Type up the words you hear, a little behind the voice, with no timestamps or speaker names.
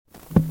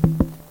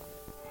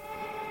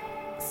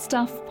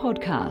Stuff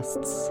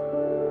Podcasts.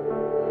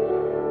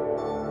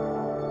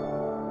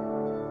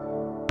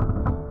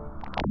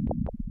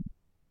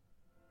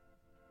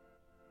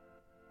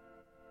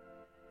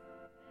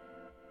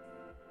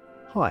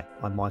 Hi,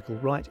 I'm Michael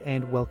Wright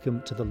and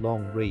welcome to The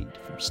Long Read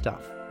from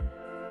Stuff.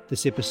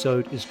 This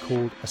episode is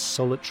called A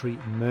Solitary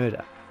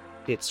Murder.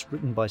 It's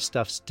written by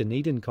Stuff's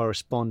Dunedin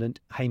correspondent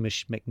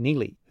Hamish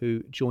McNeely,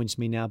 who joins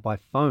me now by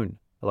phone.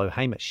 Hello,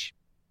 Hamish.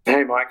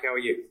 Hey, Mike, how are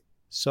you?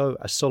 So,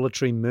 A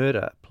Solitary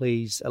Murder.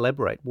 Please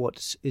elaborate.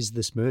 What is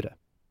this murder?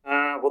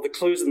 Well, the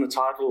clue's in the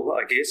title,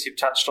 I guess. You've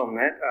touched on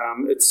that.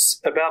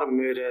 It's about a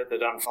murder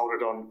that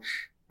unfolded on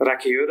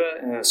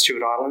Rakiura,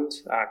 Stewart Island,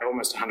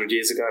 almost 100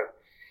 years ago,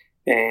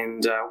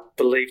 and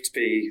believed to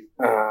be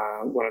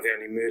one of the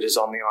only murders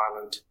on the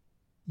island.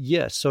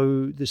 Yeah,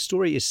 so the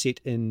story is set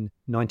in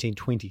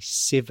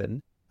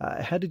 1927.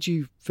 How did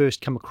you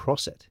first come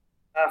across it?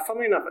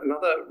 Funnily enough,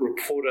 another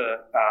reporter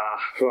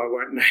who I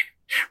won't name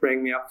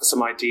rang me up for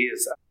some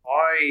ideas.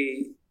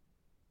 I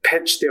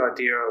pitched the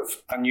idea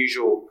of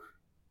unusual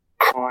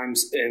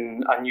crimes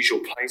in unusual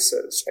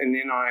places, and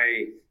then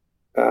I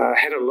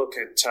had a look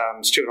at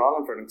Stewart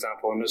Island, for an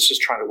example, and was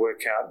just trying to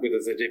work out whether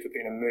there'd ever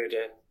been a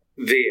murder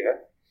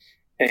there.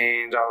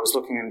 And I was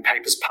looking in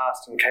papers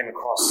past and came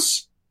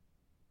across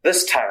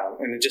this tale,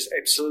 and it just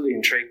absolutely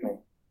intrigued me.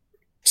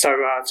 So,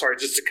 sorry,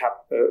 just to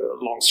cut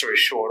a long story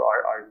short,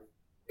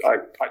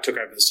 I took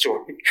over the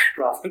story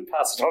rather than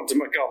pass it on to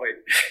my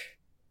colleague.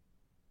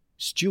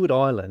 Stewart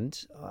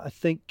Island, I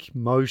think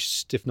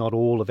most, if not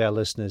all, of our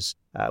listeners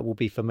will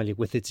be familiar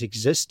with its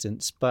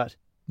existence, but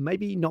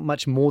maybe not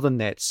much more than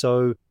that.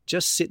 So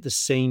just set the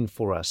scene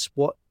for us.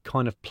 What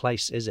kind of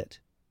place is it?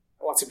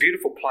 Well, it's a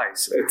beautiful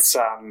place. It's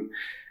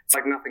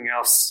like nothing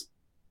else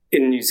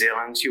in New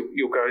Zealand.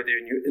 You'll go there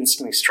and you're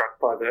instantly struck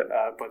by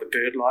the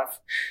bird life.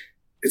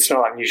 It's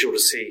not unusual to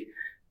see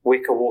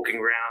weka walking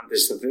around.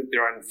 There's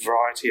their own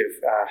variety of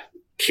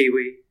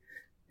kiwi.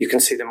 You can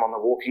see them on the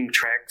walking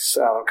tracks.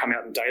 They'll come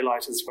out in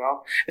daylight as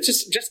well.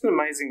 It's just an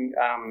amazing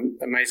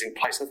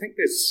place. I think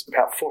there's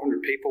about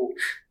 400 people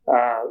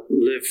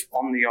live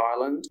on the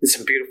island. There's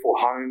some beautiful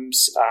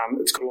homes.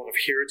 It's got a lot of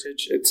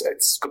heritage.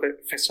 It's got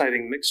that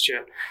fascinating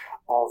mixture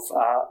of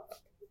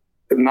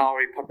the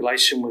Maori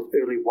population with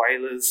early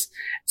whalers.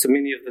 So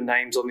many of the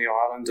names on the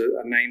island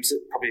are names that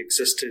probably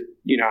existed,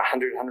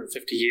 100,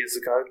 150 years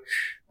ago.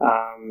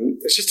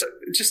 It's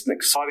just an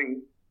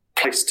exciting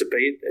place to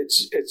be.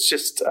 It's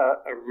just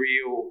a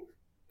real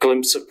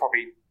glimpse of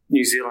probably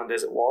New Zealand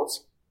as it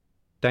was.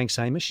 Thanks,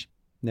 Hamish.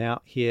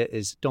 Now here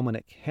is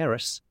Dominic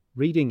Harris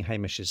reading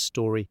Hamish's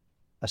story,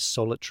 A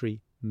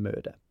Solitary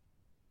Murder.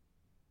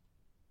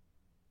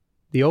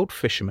 The old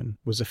fisherman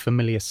was a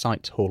familiar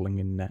sight hauling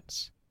in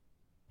nets.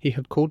 He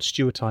had called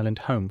Stewart Island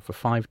home for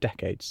 5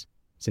 decades,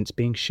 since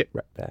being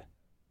shipwrecked there.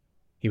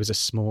 He was a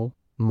small,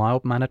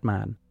 mild-mannered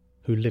man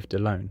who lived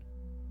alone.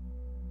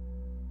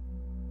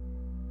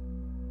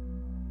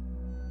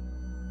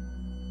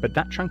 But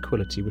that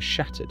tranquility was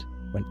shattered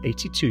when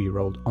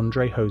 82-year-old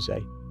Andre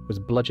Jose was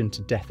bludgeoned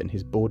to death in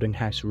his boarding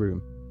house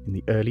room in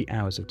the early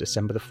hours of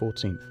December the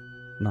 14th,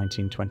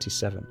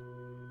 1927.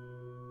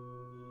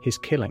 His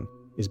killing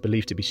is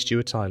believed to be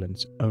Stewart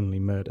Island's only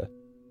murder.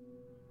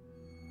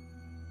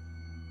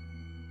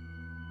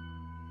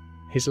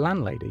 His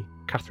landlady,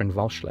 Catherine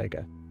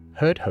Walschläger,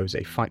 heard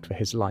Jose fight for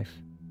his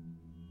life.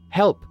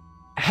 "Help!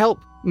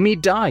 Help! Me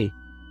die!"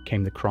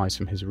 came the cries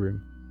from his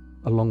room,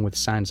 along with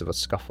sounds of a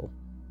scuffle.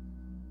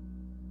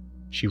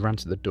 She ran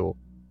to the door.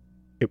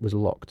 It was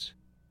locked.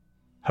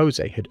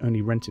 Jose had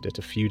only rented it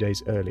a few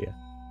days earlier.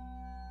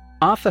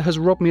 "Arthur has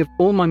robbed me of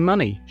all my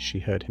money," she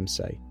heard him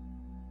say.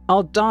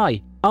 "I'll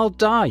die! I'll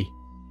die!"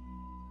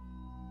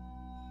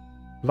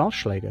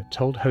 Walschläger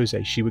told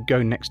Jose she would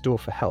go next door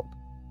for help.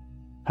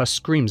 Her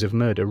screams of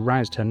murder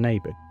roused her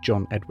neighbour,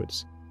 John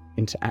Edwards,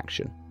 into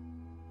action.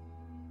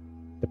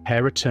 The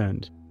pair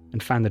returned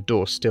and found the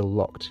door still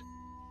locked.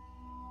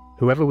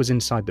 Whoever was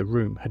inside the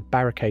room had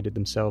barricaded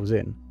themselves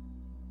in.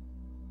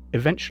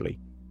 Eventually,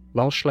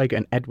 Walschläger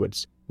and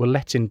Edwards were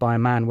let in by a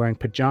man wearing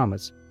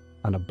pyjamas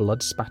and a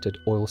blood-spattered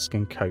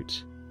oilskin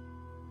coat.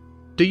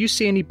 "Do you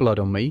see any blood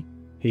on me?"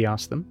 he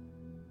asked them.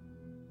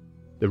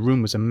 The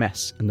room was a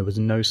mess and there was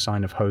no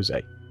sign of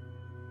Jose.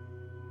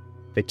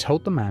 They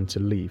told the man to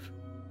leave.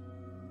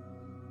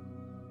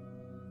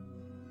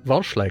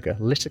 Walschläger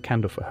lit a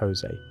candle for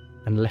Jose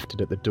and left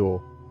it at the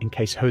door in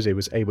case Jose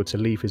was able to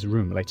leave his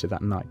room later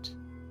that night.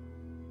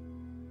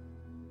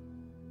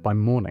 By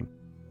morning,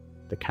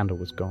 the candle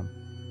was gone.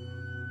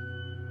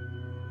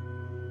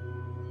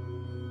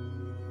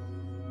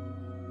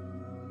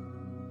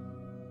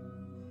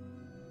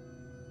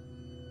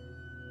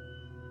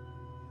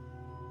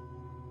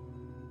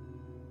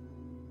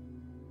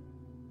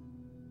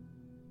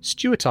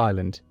 Stewart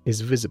Island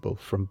is visible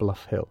from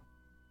Bluff Hill.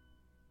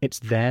 It's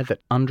there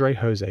that Andre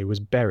Jose was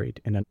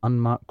buried in an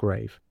unmarked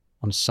grave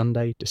on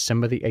Sunday,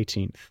 December the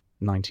 18th,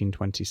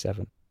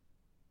 1927.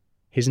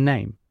 His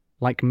name,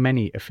 like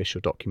many official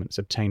documents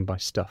obtained by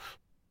Stuff,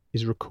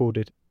 is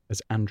recorded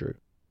as Andrew.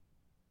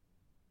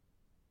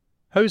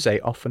 Jose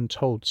often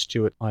told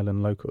Stewart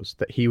Island locals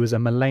that he was a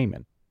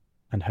Malayman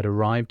and had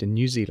arrived in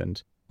New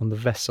Zealand on the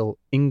vessel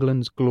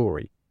England's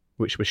Glory,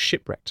 which was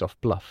shipwrecked off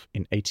Bluff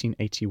in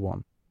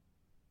 1881.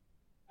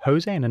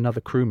 Jose and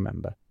another crew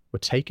member were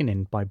taken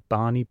in by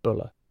Barney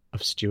Buller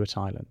of Stewart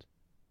Island.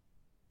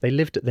 They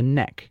lived at the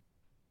Neck,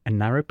 a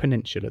narrow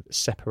peninsula that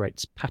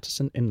separates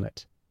Patterson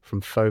Inlet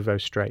from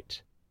Foveaux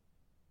Strait.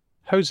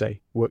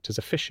 Jose worked as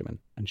a fisherman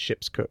and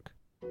ship's cook.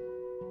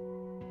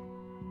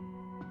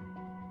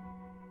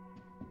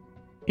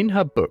 In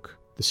her book,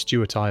 The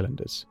Stewart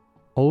Islanders,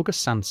 Olga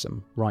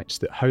Sansom writes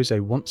that Jose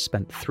once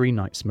spent 3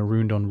 nights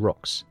marooned on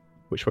rocks,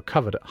 which were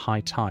covered at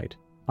high tide,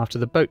 after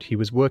the boat he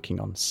was working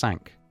on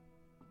sank.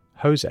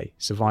 Jose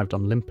survived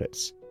on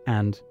limpets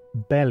and,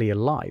 barely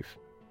alive,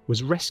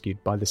 was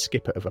rescued by the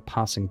skipper of a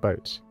passing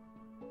boat.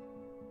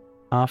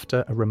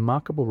 After a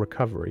remarkable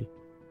recovery,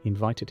 he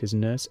invited his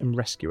nurse and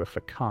rescuer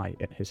for Kai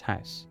at his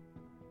house.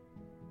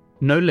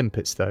 "No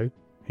limpets, though,"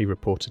 he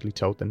reportedly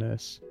told the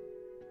nurse.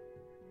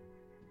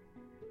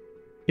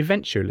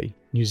 Eventually,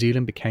 New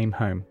Zealand became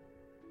home.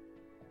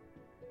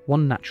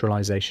 One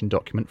naturalisation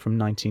document from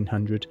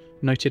 1900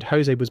 noted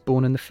Jose was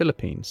born in the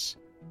Philippines.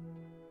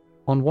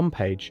 On one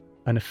page,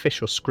 an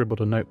official scribbled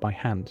a note by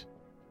hand.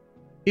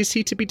 Is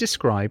he to be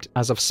described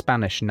as of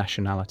Spanish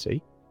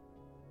nationality?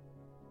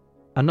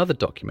 Another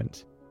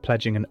document,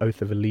 pledging an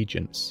oath of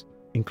allegiance,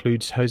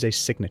 includes Jose's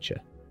signature,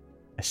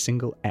 a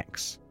single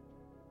X.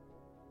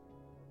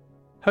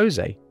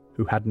 Jose,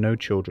 who had no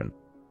children,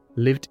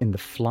 lived in the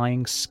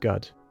Flying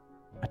Scud,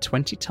 a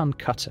 20-ton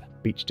cutter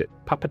beached at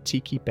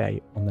Papatiki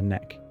Bay on the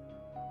Neck.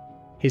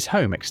 His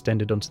home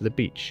extended onto the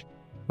beach,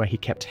 where he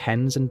kept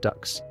hens and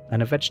ducks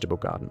and a vegetable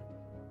garden.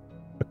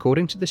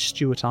 According to the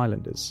Stewart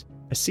Islanders,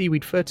 a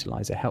seaweed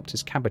fertilizer helped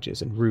his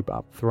cabbages and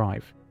rhubarb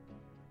thrive.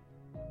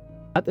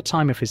 At the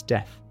time of his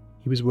death,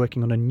 he was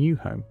working on a new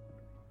home.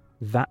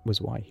 That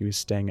was why he was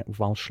staying at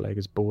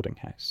Walschlager's boarding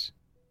house.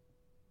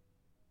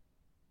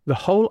 The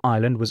whole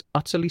island was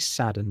utterly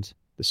saddened,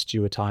 the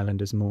Stewart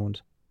Islanders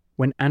mourned,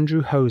 when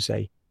Andrew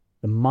Jose,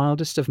 the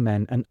mildest of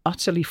men and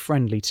utterly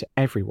friendly to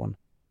everyone,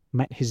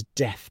 met his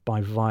death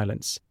by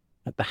violence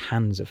at the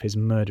hands of his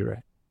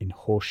murderer in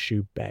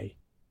Horseshoe Bay.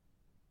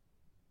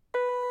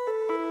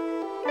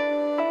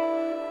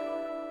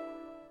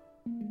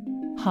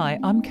 Hi,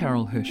 I'm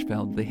Carol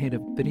Hirschfeld, the head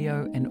of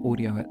video and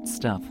audio at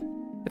Stuff.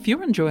 If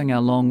you're enjoying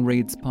our Long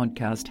Reads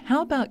podcast,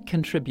 how about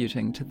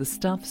contributing to the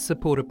Stuff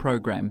supporter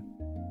program?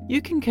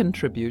 You can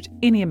contribute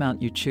any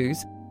amount you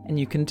choose, and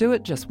you can do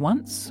it just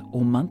once,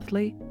 or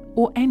monthly,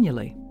 or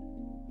annually.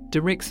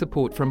 Direct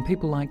support from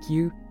people like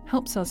you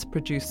helps us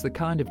produce the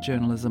kind of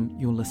journalism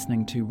you're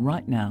listening to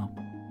right now.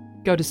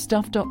 Go to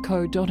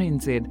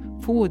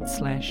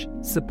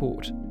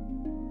stuff.co.nz/support.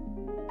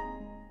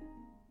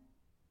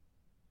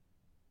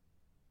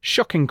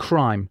 "Shocking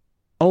crime.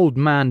 Old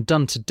man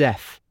done to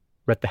death,"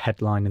 read the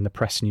headline in the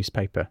press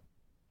newspaper.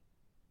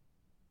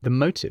 The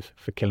motive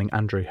for killing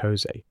Andrew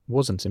Jose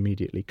wasn't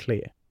immediately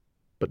clear,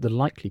 but the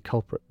likely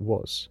culprit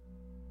was.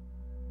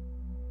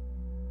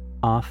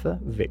 Arthur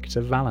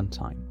Victor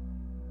Valentine,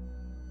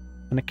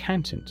 an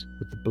accountant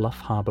with the Bluff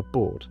Harbour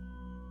Board,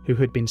 who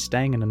had been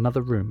staying in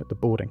another room at the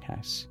boarding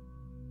house.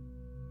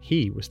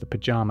 He was the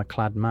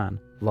pyjama-clad man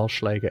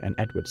Walschlager and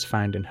Edwards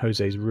found in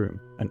Jose's room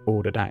and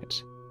ordered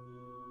out.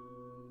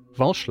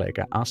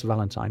 Walschlager asked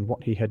Valentine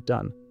what he had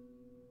done.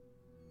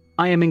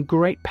 "I am in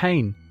great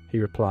pain," he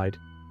replied.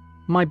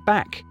 My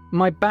back!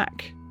 My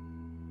back!"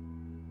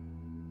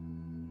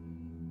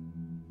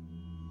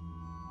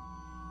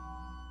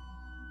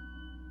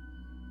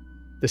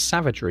 The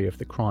savagery of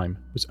the crime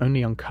was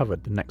only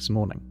uncovered the next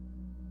morning.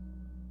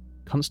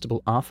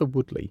 Constable Arthur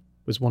Woodley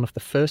was one of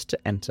the first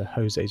to enter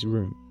Jose's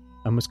room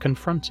and was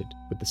confronted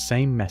with the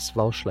same mess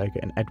Walschlager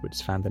and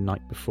Edwards found the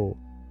night before.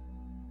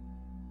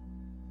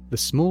 The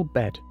small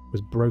bed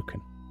was broken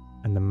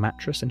and the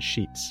mattress and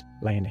sheets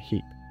lay in a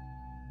heap.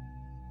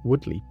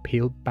 Woodley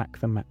peeled back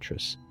the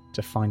mattress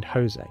to find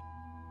Jose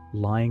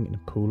lying in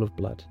a pool of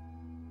blood.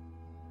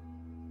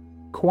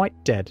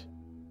 Quite dead,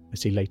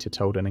 as he later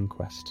told an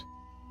inquest.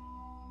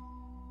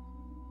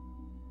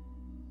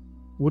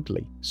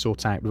 Woodley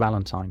sought out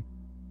Valentine.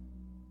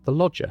 The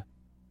lodger,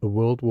 a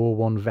World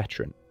War I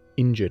veteran,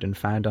 injured and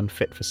found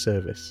unfit for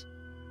service,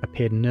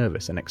 appeared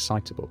nervous and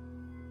excitable.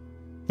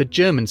 "The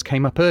Germans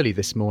came up early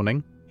this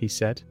morning," he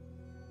said.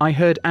 "I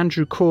heard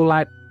Andrew call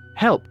out,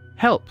 'Help!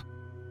 Help!'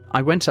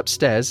 I went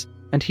upstairs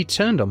and he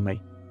turned on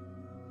me."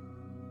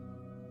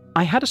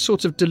 "I had a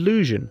sort of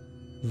delusion,"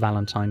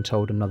 Valentine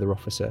told another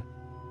officer.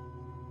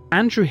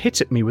 "Andrew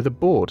hit at me with a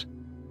board.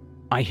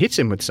 I hit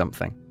him with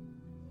something."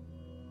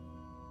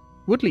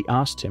 Woodley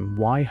asked him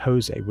why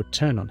Jose would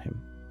turn on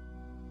him.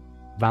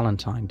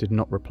 Valentine did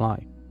not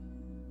reply.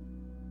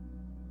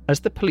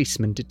 As the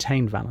policeman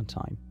detained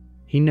Valentine,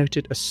 he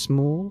noted a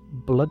small,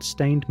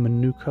 blood-stained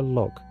Manuka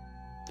log,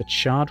 the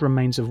charred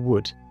remains of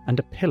wood and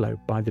a pillow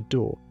by the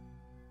door,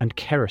 and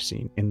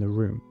kerosene in the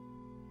room.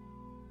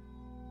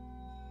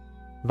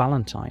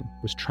 Valentine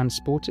was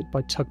transported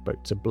by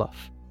tugboat to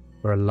Bluff,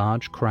 where a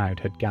large crowd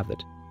had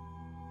gathered.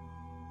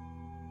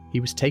 he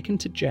was taken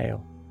to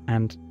jail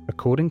and,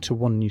 according to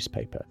one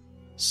newspaper,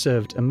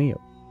 served a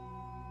meal.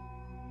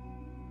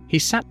 He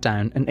sat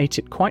down and ate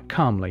it quite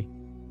calmly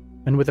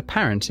and with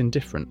apparent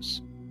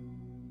indifference.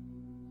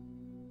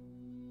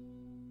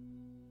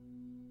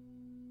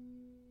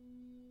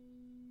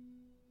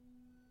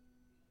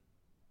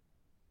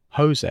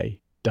 Jose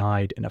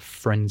died in a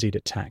frenzied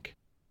attack.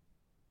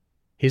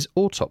 His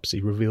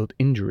autopsy revealed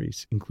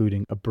injuries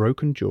including a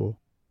broken jaw,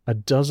 a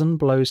dozen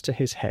blows to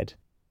his head,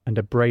 and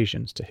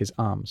abrasions to his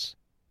arms.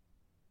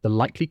 The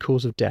likely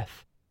cause of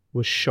death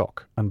was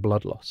shock and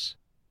blood loss.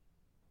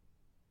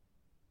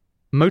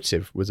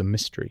 Motive was a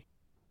mystery,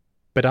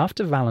 but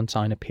after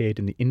Valentine appeared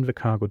in the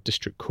Invercargill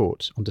District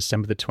Court on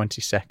December the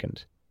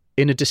 22nd,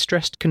 in a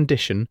distressed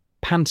condition,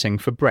 panting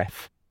for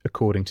breath,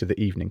 according to the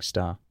Evening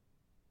Star,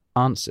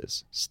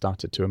 answers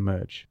started to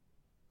emerge.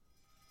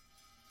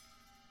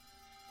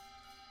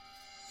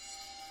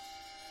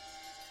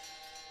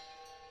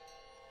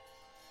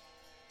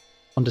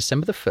 On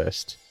December the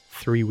 1st,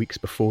 3 weeks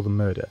before the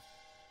murder,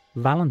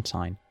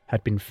 Valentine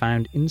had been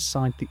found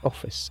inside the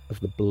office of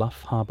the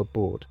Bluff Harbour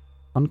Board,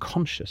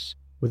 unconscious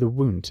with a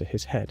wound to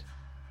his head.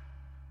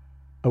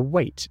 A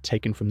weight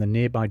taken from the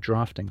nearby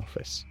drafting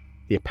office,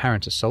 the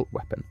apparent assault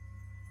weapon,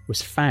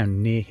 was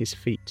found near his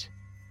feet.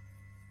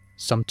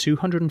 Some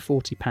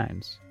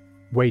 £240,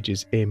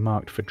 wages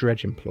earmarked for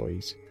dredge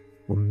employees,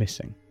 were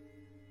missing.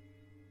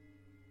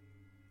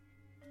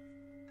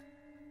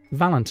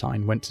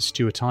 Valentine went to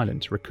Stewart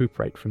Island to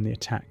recuperate from the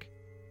attack.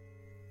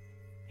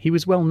 He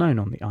was well known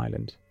on the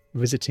island,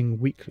 visiting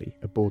weekly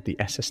aboard the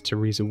SS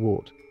Teresa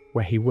Ward,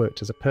 where he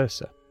worked as a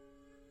purser.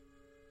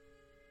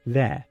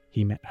 There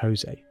he met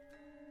Jose.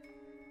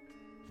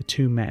 The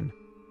two men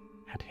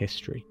had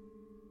history.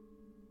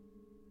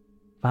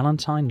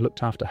 Valentine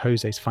looked after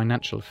Jose's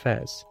financial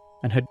affairs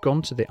and had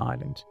gone to the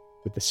island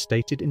with the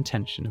stated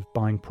intention of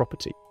buying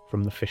property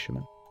from the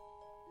fishermen.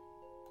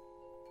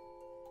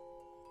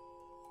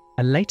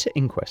 A later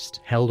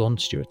inquest held on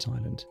Stewart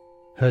Island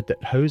heard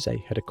that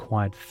Jose had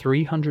acquired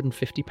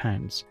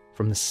 £350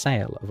 from the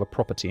sale of a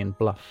property in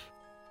Bluff.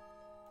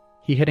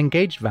 He had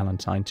engaged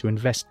Valentine to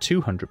invest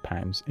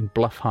 £200 in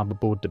Bluff Harbour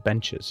Board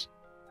debentures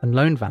and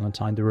loaned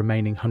Valentine the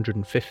remaining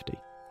 £150.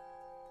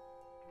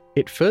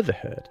 It further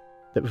heard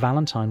that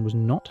Valentine was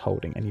not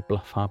holding any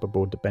Bluff Harbour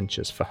Board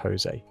debentures for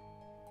Jose.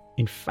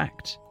 In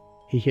fact,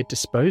 he had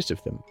disposed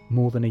of them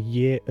more than a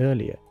year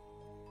earlier.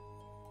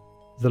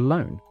 The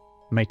loan,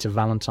 made to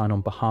Valentine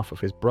on behalf of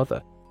his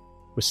brother,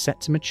 was set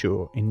to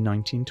mature in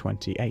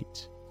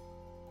 1928.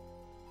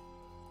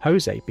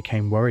 Jose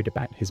became worried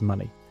about his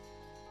money,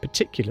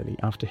 particularly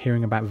after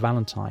hearing about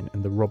Valentine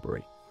and the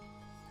robbery.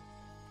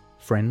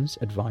 Friends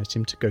advised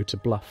him to go to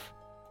Bluff.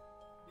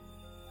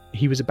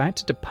 He was about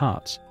to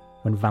depart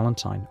when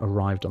Valentine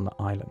arrived on the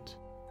island.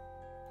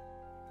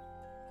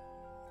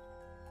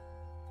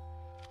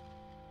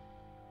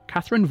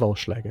 Catherine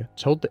Volschlager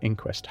told the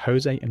inquest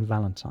Jose and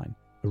Valentine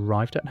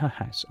arrived at her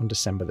house on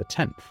December the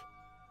 10th.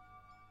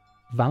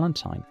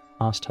 Valentine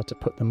asked her to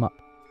put them up,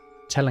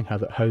 telling her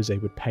that Jose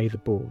would pay the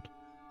board.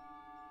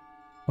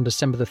 On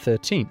December the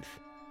 13th,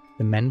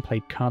 the men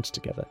played cards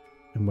together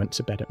and went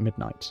to bed at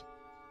midnight.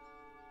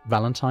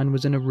 Valentine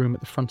was in a room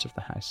at the front of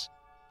the house,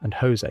 and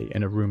Jose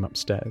in a room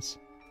upstairs.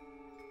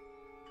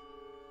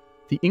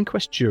 The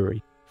inquest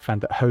jury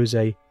found that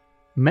Jose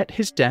met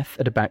his death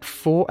at about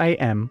 4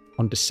 a.m.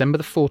 on December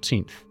the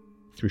 14th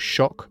through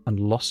shock and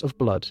loss of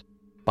blood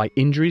by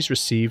injuries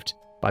received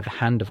by the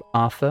hand of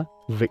Arthur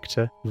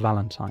Victor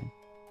Valentine.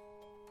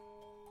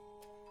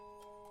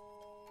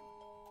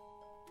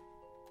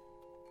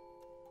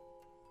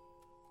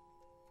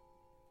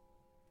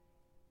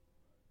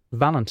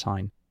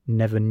 Valentine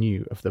never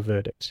knew of the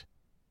verdict.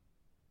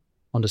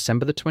 On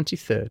December the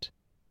 23rd,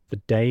 the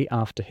day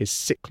after his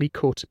sickly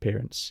court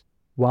appearance,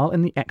 while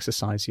in the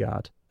exercise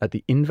yard at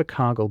the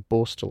Invercargill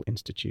Borstal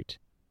Institute,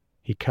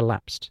 he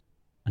collapsed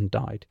and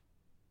died.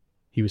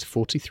 He was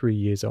 43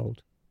 years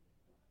old.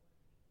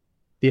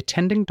 The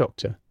attending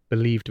doctor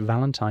believed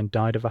Valentine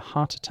died of a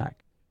heart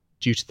attack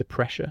due to the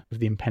pressure of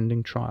the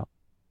impending trial.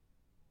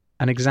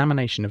 An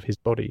examination of his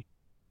body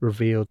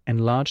revealed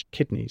enlarged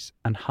kidneys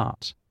and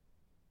heart.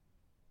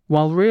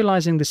 While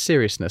realizing the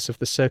seriousness of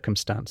the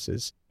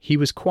circumstances, he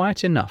was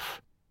quiet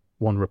enough,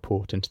 one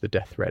report into the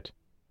death read,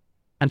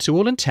 and to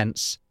all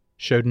intents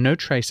showed no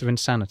trace of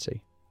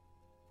insanity.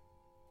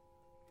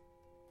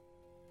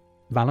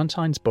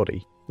 Valentine's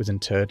body was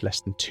interred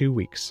less than 2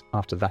 weeks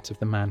after that of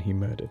the man he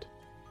murdered.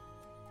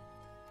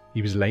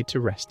 He was laid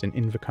to rest in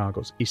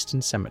Invercargill's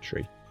Eastern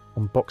Cemetery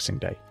on Boxing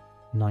Day,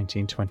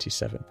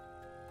 1927.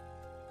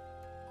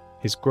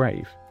 His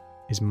grave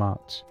is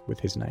marked with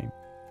his name.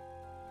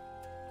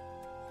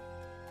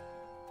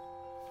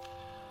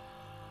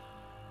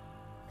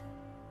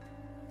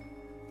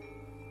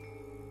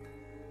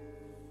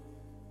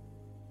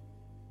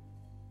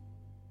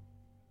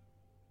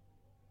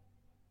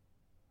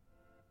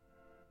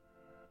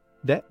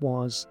 That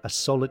was A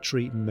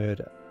Solitary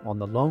Murder on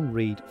the long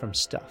read from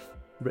Stuff,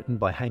 written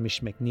by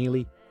Hamish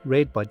McNeely,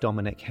 read by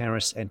Dominic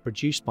Harris and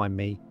produced by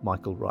me,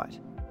 Michael Wright.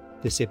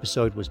 This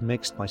episode was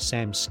mixed by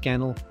Sam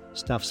Scannell.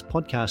 Stuff's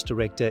podcast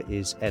director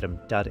is Adam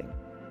Dudding.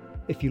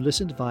 If you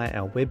listened via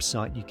our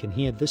website, you can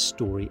hear this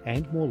story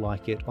and more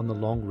like it on the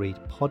Long Read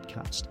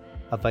podcast,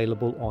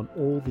 available on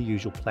all the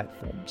usual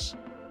platforms.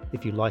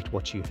 If you liked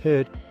what you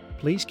heard,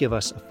 please give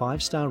us a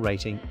 5-star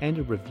rating and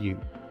a review.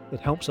 It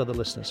helps other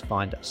listeners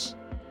find us.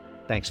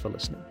 Thanks for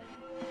listening.